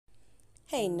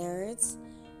Hey nerds,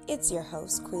 it's your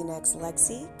host Queen X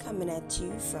Lexi coming at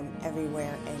you from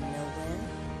everywhere and nowhere.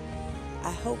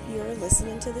 I hope you're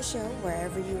listening to the show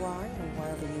wherever you are and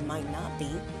wherever you might not be,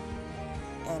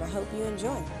 and I hope you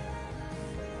enjoy.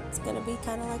 It's gonna be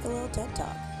kind of like a little TED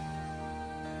Talk.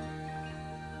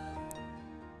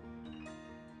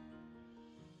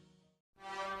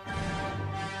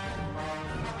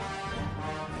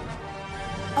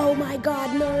 Oh my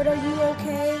god, nerd, are you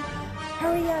okay?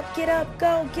 Hurry up,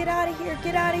 go, get out of here.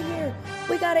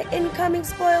 We got an incoming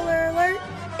spoiler alert.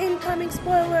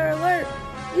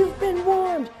 You've been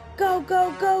warned. Go,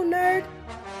 nerd.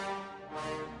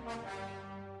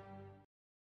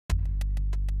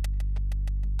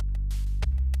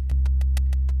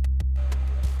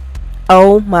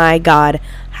 Oh my god,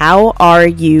 how are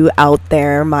you out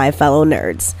there, my fellow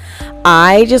nerds?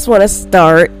 I just want to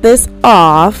start this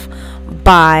off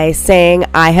by saying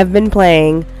I have been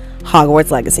playing Hogwarts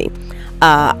Legacy.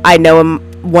 I know in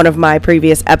one of my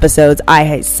previous episodes I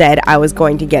had said I was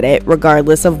going to get it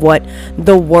regardless of what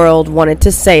the world wanted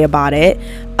to say about it.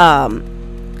 And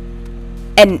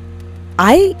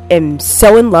I am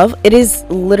so in love. It is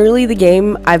literally the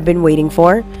game I've been waiting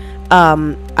for.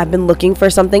 I've been looking for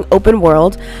something open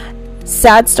world.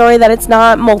 Sad story that it's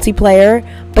not multiplayer,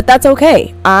 but that's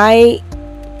okay. I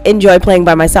enjoy playing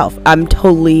by myself. I'm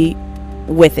totally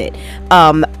with it.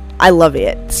 I love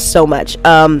it so much.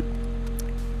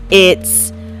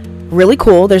 It's really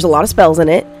cool. There's a lot of spells in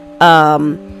it.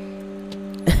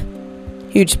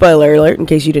 Huge spoiler alert in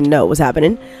case you didn't know what was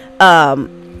happening.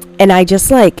 And I just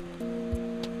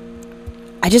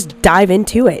dive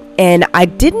into it. And I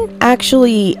didn't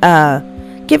actually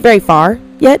get very far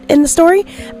yet in the story.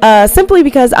 Simply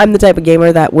because I'm the type of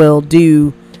gamer that will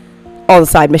do all the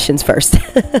side missions first.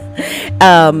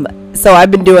 So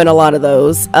I've been doing a lot of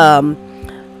those.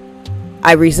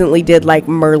 I recently did like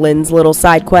Merlin's little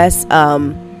side quests,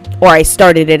 or I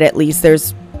started it at least.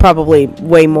 There's probably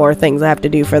way more things I have to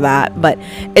do for that, but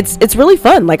it's really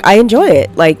fun. Like, I enjoy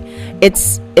it. Like,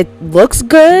 it looks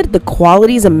good. The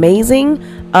quality is amazing.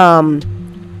 The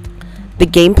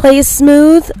gameplay is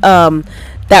smooth.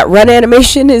 That run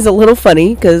animation is a little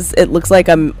funny because it looks like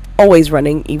I'm always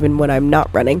running even when I'm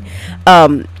not running.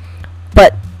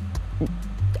 But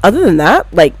other than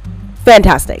that, like,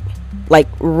 fantastic. Like,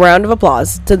 round of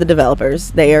applause to the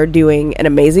developers. They are doing an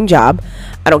amazing job.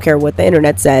 I don't care what the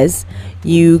internet says.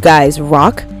 You guys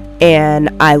rock, and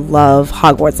I love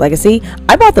Hogwarts Legacy.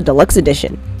 I bought the deluxe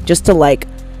edition just to, like,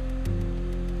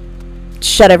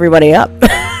 shut everybody up.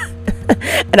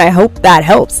 And I hope that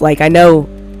helps. Like, I know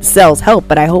sales help,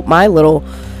 but I hope my little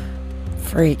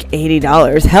freak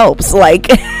 $80 helps.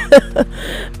 Like,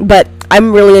 but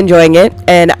I'm really enjoying it,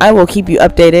 and I will keep you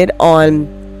updated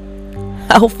on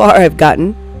how far I've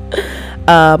gotten.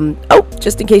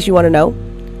 Just in case you want to know,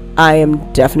 I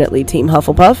am definitely Team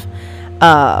Hufflepuff.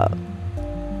 And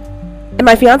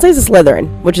my fiance is a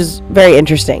Slytherin, which is very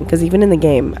interesting because even in the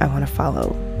game, I want to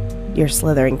follow your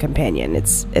Slytherin companion.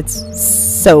 It's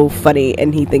so funny,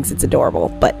 and he thinks it's adorable,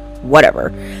 but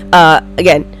whatever.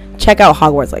 Again, check out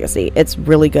Hogwarts Legacy. It's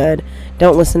really good.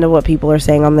 Don't listen to what people are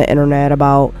saying on the internet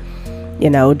about,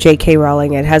 J.K.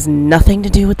 Rowling. It has nothing to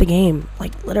do with the game,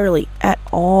 like, literally at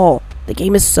all. The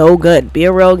game is so good. Be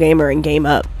a real gamer and game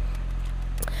up.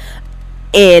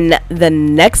 In the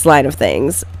next line of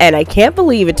things, and I can't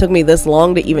believe it took me this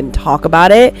long to even talk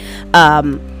about it.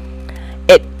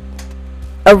 It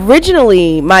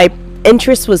originally, my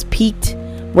interest was piqued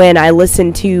when I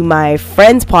listened to my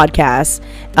friend's podcast.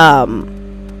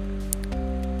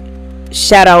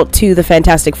 Shout out to the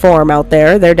Fantastic Forum out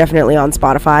there. They're definitely on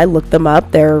Spotify. Look them up.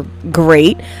 They're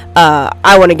great.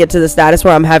 I want to get to the status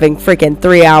where I'm having freaking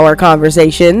 3-hour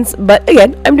conversations. But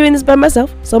again, I'm doing this by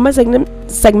myself, so my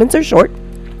segments are short.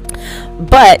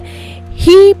 But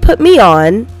he put me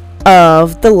on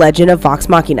of The Legend of Vox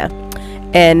Machina.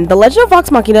 And The Legend of Vox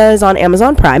Machina is on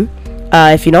Amazon Prime.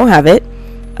 If you don't have it,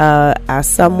 ask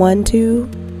someone to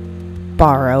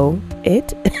borrow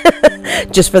it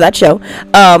just for that show.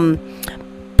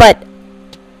 But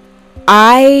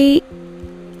I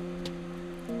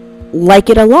like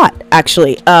it a lot,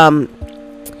 actually. Not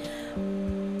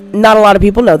a lot of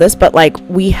people know this, but like,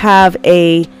 we have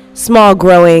a small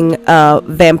growing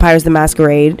Vampires the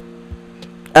Masquerade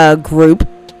group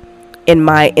in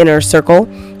my inner circle.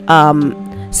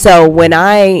 So when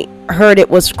I heard it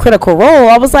was Critical Role,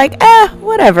 I was like,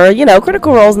 whatever,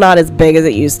 Critical Role's not as big as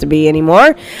it used to be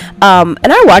anymore.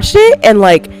 And I watched it, and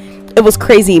like, it was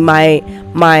crazy. My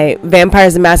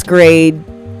Vampires the Masquerade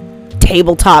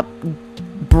tabletop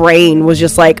brain was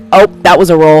just like, oh, that was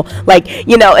a role, like,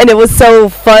 and it was so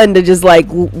fun to just like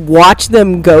watch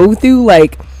them go through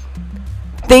like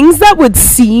things that would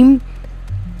seem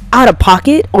out of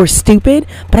pocket or stupid,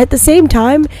 but at the same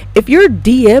time, if your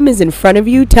DM is in front of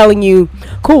you telling you,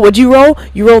 cool, what'd you roll?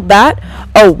 You rolled that?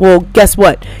 Oh, well, guess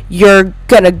what? You're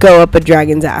gonna go up a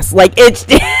dragon's ass. Like, it's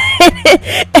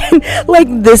and like,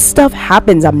 this stuff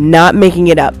happens. I'm not making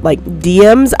it up. Like,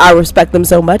 DMs, I respect them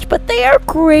so much, but they are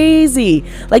crazy.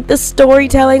 Like, the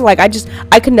storytelling, like, I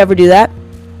could never do that.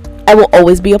 I will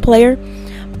always be a player,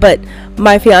 but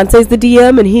my fiance's the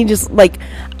DM, and he just, like,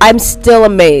 I'm still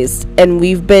amazed, and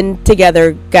we've been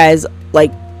together, guys,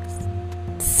 like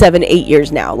 7-8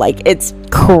 years now. Like, it's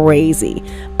crazy.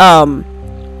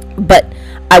 But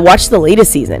I watched the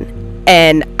latest season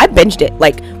and I binged it.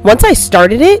 Like, once I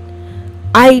started it,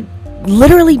 I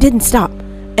literally didn't stop,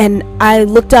 and I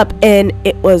looked up and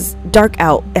it was dark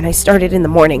out, and I started in the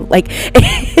morning. Like,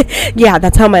 yeah,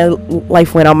 that's how my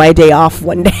life went on my day off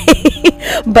one day.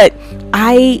 But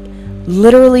I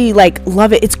literally, like,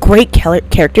 love it. It's great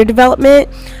character development.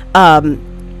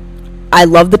 I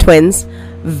love the twins,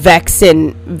 Vex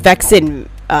and Vax.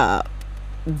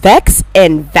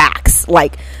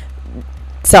 Like,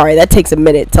 sorry, that takes a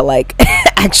minute to, like,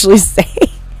 actually say,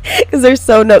 because they're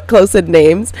so close in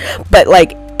names, but,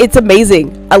 like, it's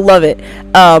amazing. I love it.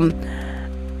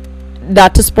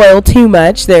 Not to spoil too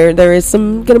much, there is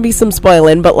gonna be some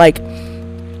spoiling, but, like,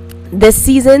 this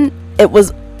season, it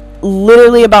was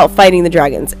literally about fighting the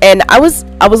dragons, and I was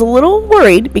a little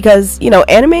worried because, you know,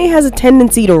 anime has a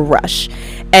tendency to rush,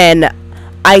 and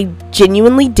I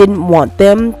genuinely didn't want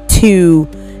them to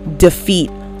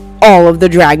defeat all of the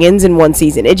dragons in one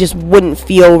season. It just wouldn't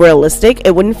feel realistic.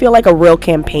 It wouldn't feel like a real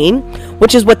campaign,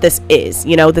 which is what this is.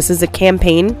 You know, this is a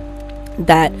campaign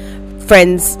that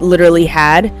Friends literally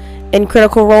had in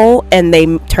Critical Role, and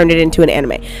they turned it into an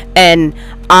anime, and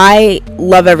I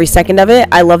love every second of it.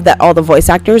 I love that all the voice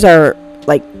actors are,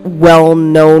 like,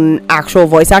 well-known actual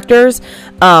voice actors,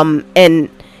 and,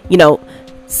 you know,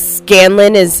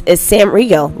 Scanlan is Sam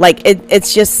Riegel. Like,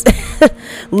 it's just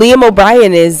Liam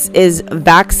O'Brien is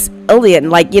Vax Ilian.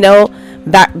 Like, you know,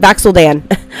 Vaxeldan.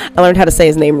 I learned how to say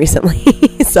his name recently.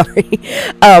 Sorry.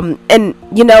 And,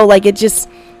 you know, like, it's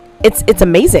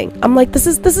amazing. I'm like, this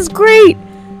is great.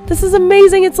 This is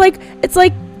amazing. It's like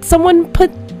someone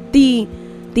put the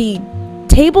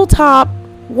tabletop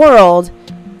world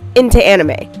into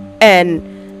anime. And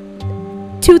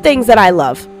two things that I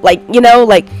love. Like, you know,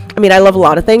 like, I mean, I love a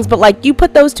lot of things, but, like, you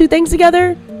put those two things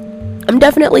together, I'm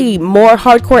definitely more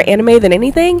hardcore anime than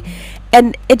anything.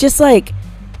 And it just, like,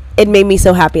 it made me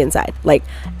so happy inside. Like,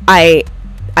 I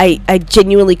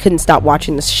genuinely couldn't stop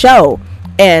watching this show,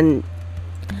 and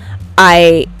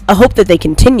I hope that they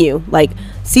continue. Like,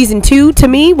 season 2 to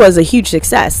me was a huge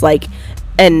success. Like,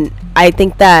 and I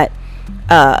think that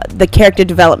the character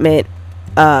development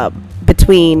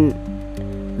between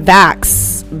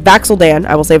Vaxeldan,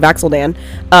 I will say Vaxeldan,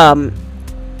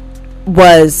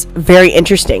 was very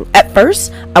interesting. At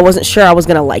first, I wasn't sure I was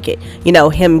gonna like it. You know,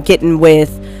 him getting with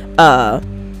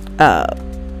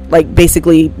like,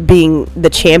 basically being the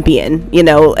champion, you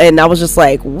know, and I was just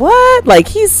like, what? Like,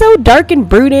 he's so dark and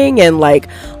brooding and, like,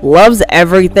 loves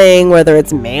everything, whether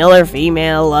it's male or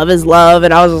female. Love is love.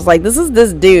 And I was just like, this is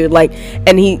this dude, like,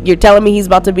 and you're telling me he's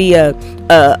about to be a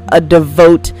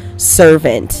devout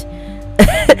servant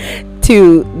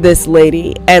to this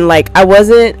lady, and, like, I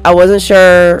wasn't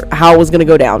sure how it was gonna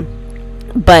go down,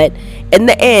 but in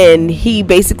the end, he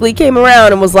basically came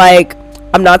around and was like,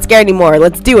 I'm not scared anymore,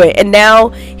 let's do it. And now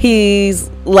he's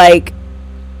like,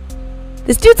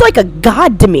 this dude's like a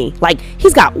god to me. Like,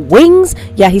 he's got wings.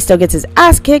 Yeah, he still gets his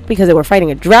ass kicked because they were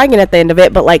fighting a dragon at the end of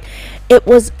it, but, like, it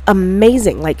was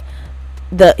amazing. Like,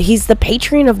 he's the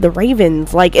patron of the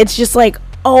ravens. Like, it's just like,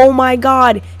 oh my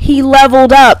god, he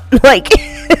leveled up. Like,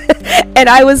 and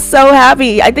I was so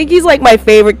happy. I think he's, like, my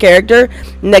favorite character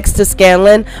next to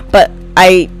Scanlan, but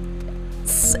I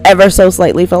ever so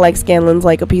slightly feel like Scanlan's,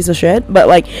 like, a piece of shit, but,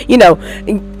 like, you know,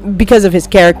 because of his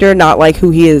character, not, like, who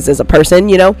he is as a person,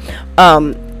 you know,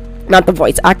 not the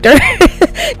voice actor,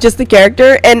 just the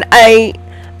character. And I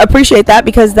appreciate that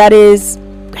because that is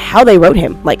how they wrote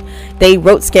him. Like, they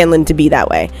wrote Scanlan to be that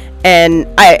way, and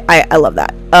I love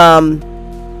that.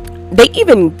 They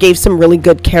even gave some really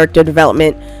good character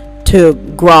development to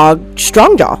Grog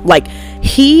Strongjaw. Like,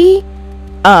 he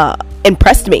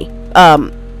impressed me.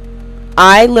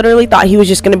 I literally thought he was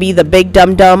just going to be the big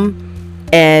dum-dum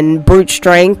and brute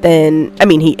strength, and I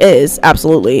mean, he is,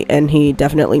 absolutely, and he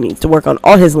definitely needs to work on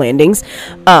all his landings,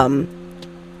 so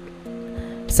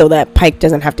that Pike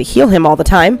doesn't have to heal him all the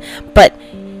time. But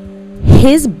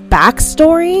his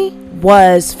backstory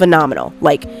was phenomenal.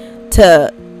 Like,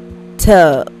 to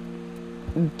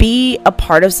be a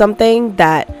part of something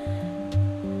that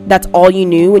that's all you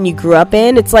knew when you grew up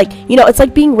in. It's like, it's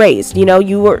like being raised,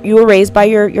 you were raised by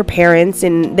your parents,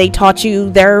 and they taught you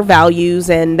their values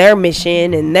and their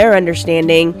mission and their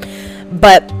understanding.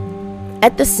 But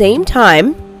at the same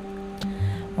time,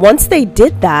 once they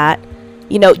did that,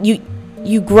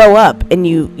 you grow up and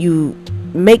you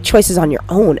make choices on your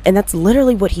own. And that's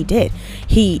literally what he did.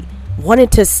 He wanted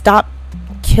to stop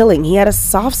killing. He had a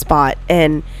soft spot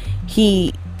and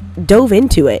he dove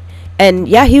into it. And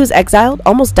yeah, he was exiled,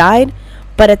 almost died,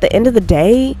 but at the end of the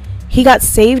day, he got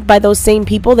saved by those same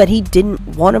people that he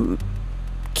didn't want to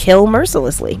kill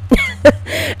mercilessly.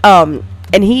 And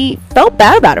he felt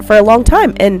bad about it for a long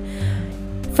time. And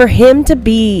for him to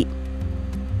be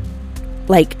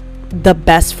like the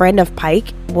best friend of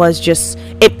Pike was just,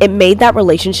 it made that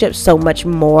relationship so much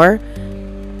more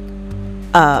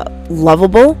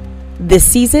lovable this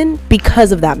season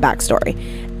because of that backstory.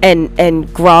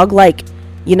 And Grog, like,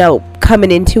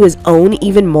 coming into his own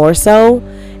even more so.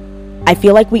 I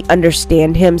feel like we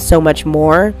understand him so much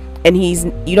more, and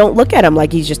you don't look at him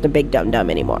like he's just a big dum dum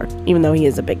anymore, even though he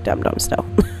is a big dum dum still.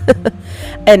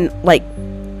 And like,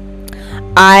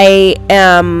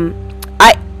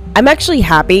 I'm actually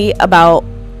happy about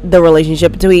the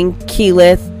relationship between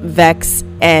Keyleth, Vex,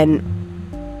 and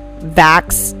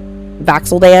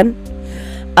Vax'ildan.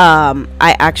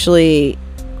 I actually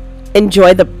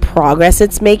enjoy the progress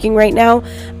it's making right now,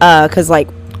 because like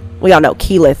we all know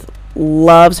Keyleth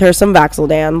loves her some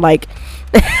Vax'ildan. Like,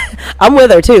 I'm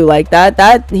with her too, like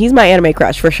that he's my anime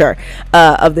crush for sure,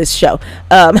 of this show,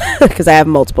 because I have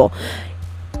multiple.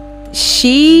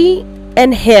 She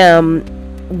and him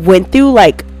went through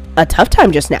like a tough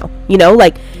time just now,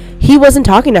 like he wasn't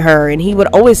talking to her and he would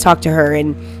always talk to her,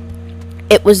 and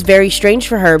it was very strange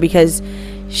for her because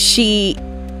she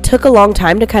took a long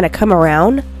time to kind of come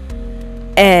around,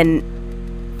 and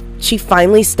she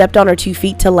finally stepped on her 2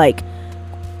 feet to like,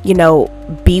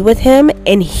 be with him,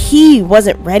 and he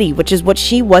wasn't ready, which is what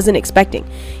she wasn't expecting.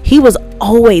 He was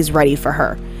always ready for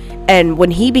her, and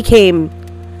when he became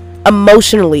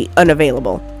emotionally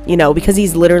unavailable, because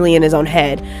he's literally in his own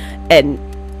head and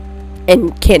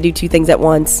can't do two things at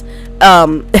once,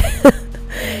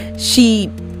 she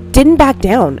didn't back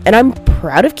down, and I'm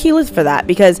proud of Keyleth for that,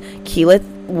 because Keyleth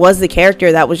was the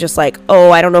character that was just like,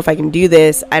 oh, I don't know if I can do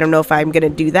this, I don't know if I'm gonna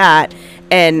do that.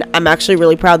 And I'm actually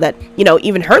really proud that,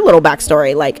 even her little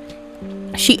backstory, like,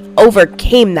 she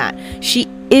overcame that. She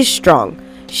is strong.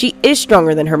 She is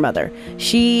stronger than her mother.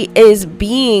 She is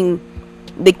being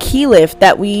the Keyleth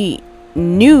that we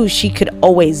knew she could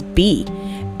always be.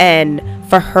 And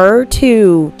for her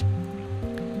to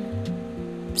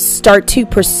start to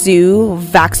pursue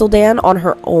Vax'ildan on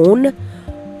her own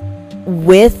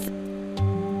with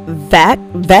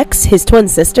Vex, his twin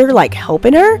sister, like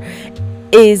helping her,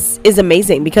 is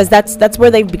amazing, because that's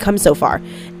where they've become so far.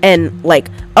 And like,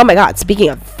 oh my god, speaking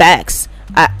of Vex,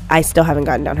 I still haven't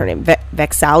gotten down her name.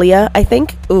 Vex'alia, I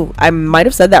think. Ooh, I might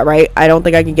have said that right. I don't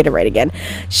think I can get it right again.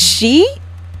 She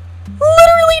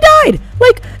literally died.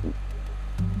 Like,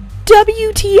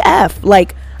 WTF.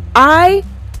 Like, I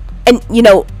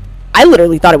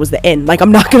literally thought it was the end. Like,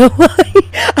 I'm not gonna lie.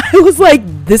 I was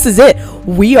like, this is it.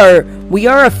 We are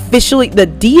officially, the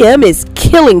DM is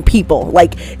killing people.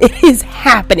 Like, it is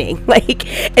happening. Like,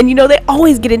 and they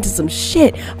always get into some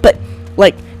shit, but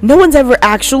like, no one's ever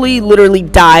actually literally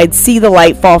died, see the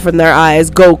light fall from their eyes,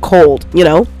 go cold,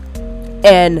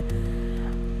 And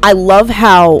I love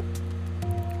how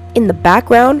in the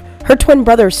background, her twin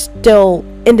brother still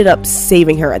ended up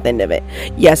saving her at the end of it.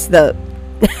 Yes, the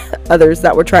others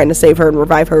that were trying to save her and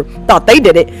revive her thought they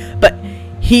did it, but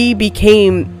he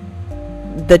became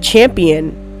the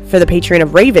champion for the Patron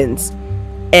of Ravens,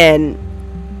 and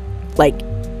like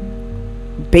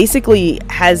basically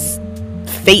has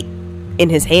fate in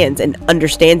his hands and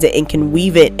understands it and can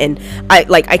weave it. And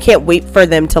I can't wait for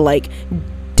them to like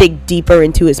dig deeper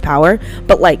into his power.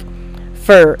 But like,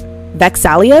 for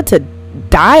Vex'alia to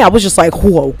die, I was just like,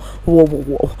 whoa,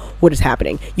 what is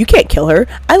happening? You can't kill her.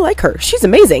 I like her. She's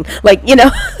amazing. Like,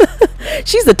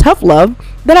 she's the tough love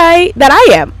that I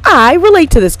am. I relate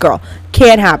to this girl.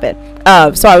 Can't happen.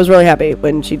 So I was really happy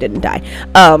when she didn't die.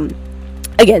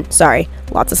 Again, sorry,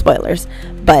 lots of spoilers,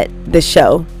 but this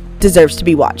show deserves to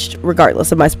be watched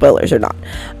regardless of my spoilers or not.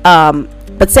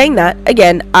 But saying that,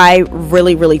 again, I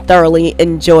really, really thoroughly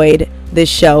enjoyed this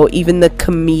show. Even the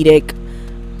comedic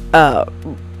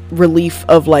relief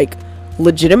of like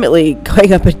legitimately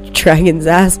going up a dragon's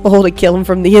asshole to kill him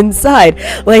from the inside.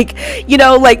 Like,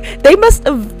 like they must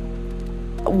have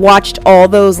watched all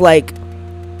those like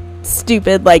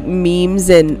stupid like memes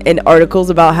and articles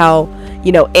about how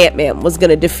Ant-Man was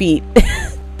gonna defeat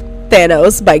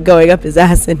Thanos by going up his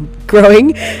ass and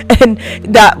growing. And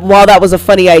that, while that was a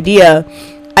funny idea,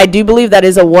 I do believe that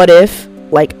is a what if,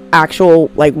 like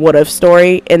actual like what if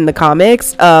story in the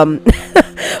comics.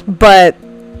 But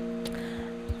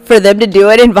for them to do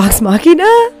it in Vox Machina,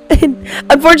 and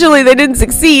unfortunately they didn't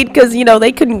succeed because, you know,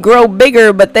 they couldn't grow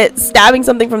bigger, but that stabbing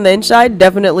something from the inside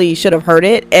definitely should have hurt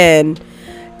it. And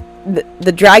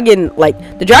the dragon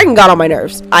got on my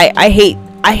nerves. I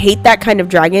hate that kind of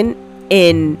dragon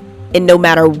in no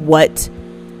matter what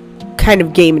kind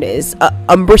of game it is.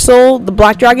 Umbrasyl, the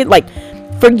black dragon, like,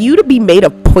 for you to be made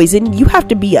of poison, you have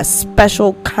to be a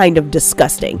special kind of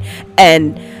disgusting.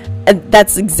 And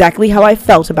that's exactly how I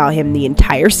felt about him the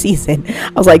entire season.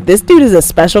 I was like, this dude is a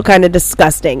special kind of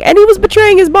disgusting. And he was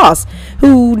betraying his boss,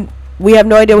 who we have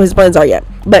no idea what his plans are yet.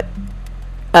 But,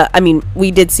 I mean,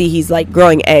 we did see he's, like,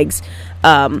 growing eggs.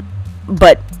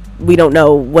 But we don't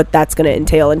know what that's going to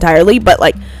entail entirely. But,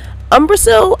 like,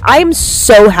 Umbrasyl, I am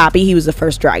so happy he was the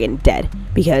first dragon dead.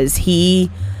 Because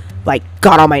he, like,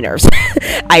 got on my nerves.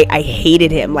 I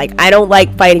hated him. Like, I don't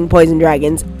like fighting poison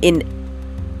dragons in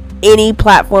any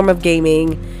platform of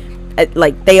gaming.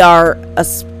 Like, they are a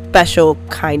special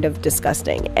kind of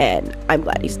disgusting, and I'm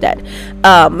glad he's dead.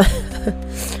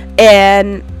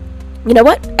 And you know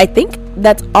what? I think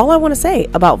that's all I want to say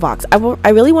about Vox. I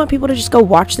really want people to just go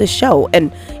watch this show.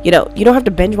 And, you know, you don't have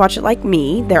to binge watch it like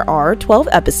me. There are 12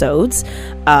 episodes.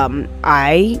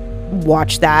 I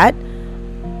watch that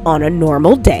on a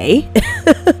normal day.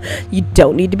 You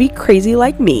don't need to be crazy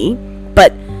like me,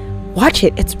 but watch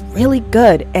it. It's really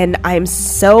good. And I'm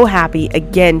so happy.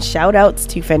 Again, shout outs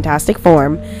to Fantastic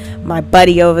Form, my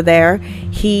buddy over there.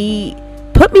 He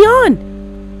put me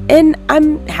on, and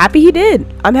I'm happy he did.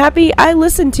 I'm happy I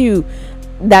listened to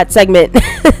that segment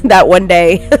that one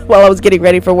day while I was getting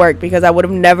ready for work, because I would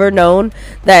have never known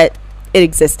that it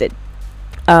existed.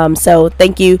 So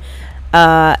thank you.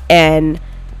 And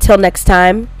till next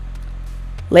time,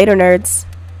 later, nerds.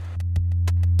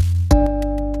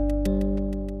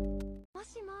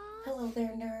 Hello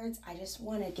there, nerds. I just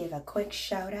want to give a quick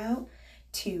shout out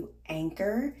to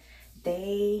Anchor.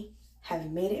 They have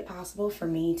made it possible for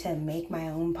me to make my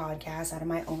own podcast out of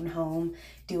my own home,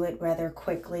 do it rather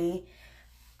quickly,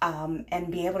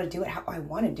 and be able to do it how I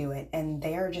want to do it. And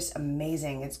they are just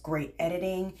amazing. It's great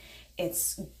editing.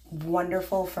 It's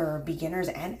wonderful for beginners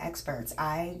and experts.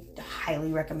 I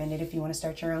highly recommend it if you want to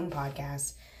start your own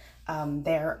podcast.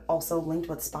 They're also linked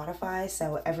with Spotify,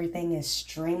 so everything is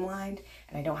streamlined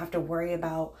and I don't have to worry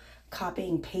about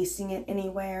copying, pasting it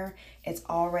anywhere. It's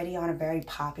already on a very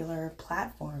popular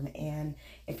platform, and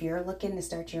if you're looking to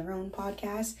start your own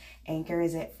podcast, Anchor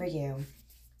is it for you.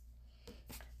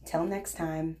 Till next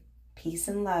time, peace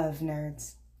and love,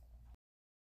 nerds.